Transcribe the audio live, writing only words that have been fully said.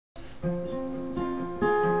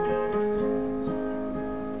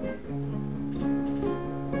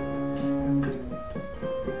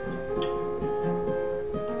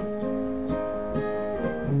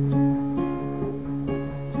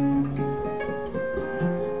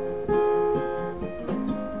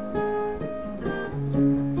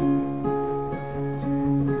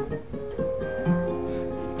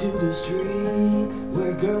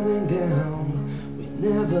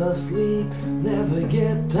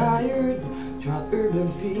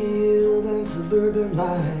field and suburban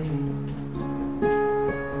life.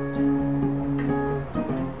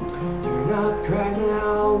 Turn up, cry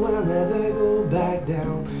now, we'll never go back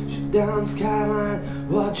down. Shut down skyline,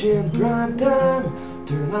 watching prime time.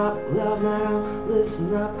 Turn up, love now,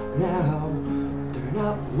 listen up now. Turn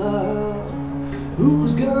up, love.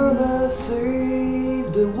 Who's gonna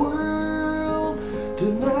save the world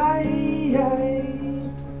tonight?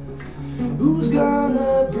 Who's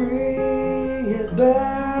gonna bring it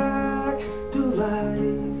back to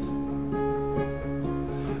life?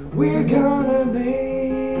 We're gonna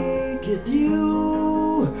make it,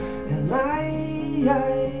 you and I.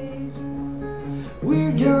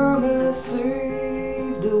 We're gonna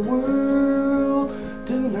save the world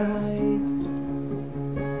tonight.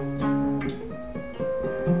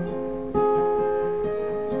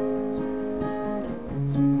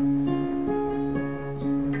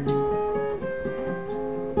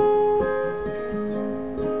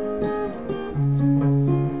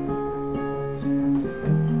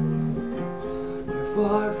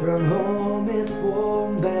 Far from home, it's for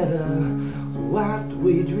better. What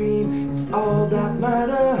we dream is all that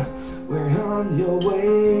matter. We're on your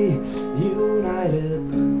way, united.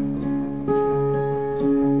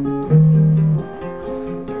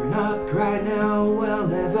 Turn up, cry now, we'll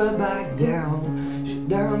never back down. Shut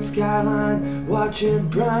down skyline, watching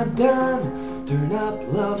prime time. Turn up,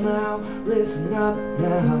 love now, listen up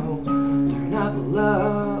now. Turn up,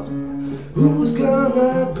 love. Who's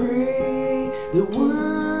gonna bring the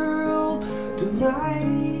world tonight?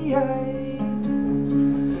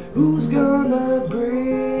 Who's gonna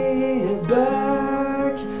bring it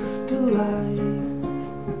back to life?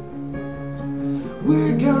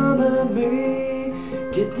 We're gonna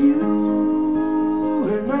make it, you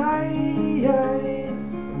and I.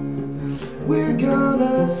 We're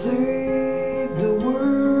gonna save the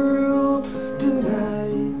world tonight.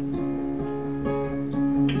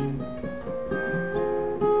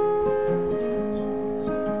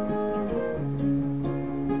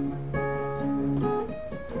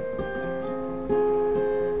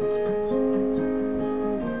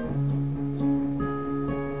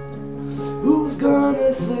 Who's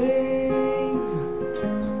gonna save?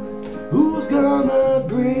 Who's gonna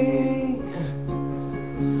bring?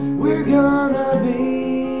 We're gonna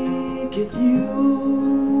make it,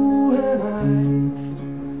 you and I.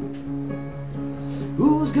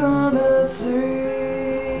 Who's gonna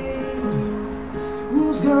save?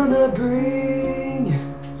 Who's gonna bring?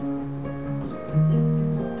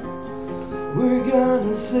 We're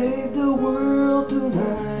gonna save the world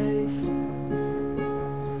tonight.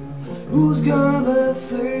 Who's gonna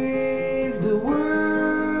save the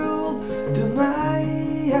world tonight?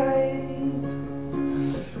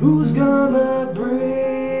 Who's gonna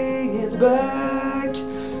bring it back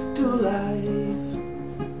to life?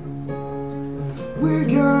 We're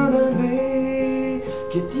gonna make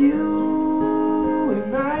it, you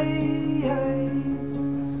and I.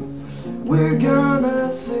 We're gonna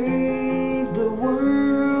save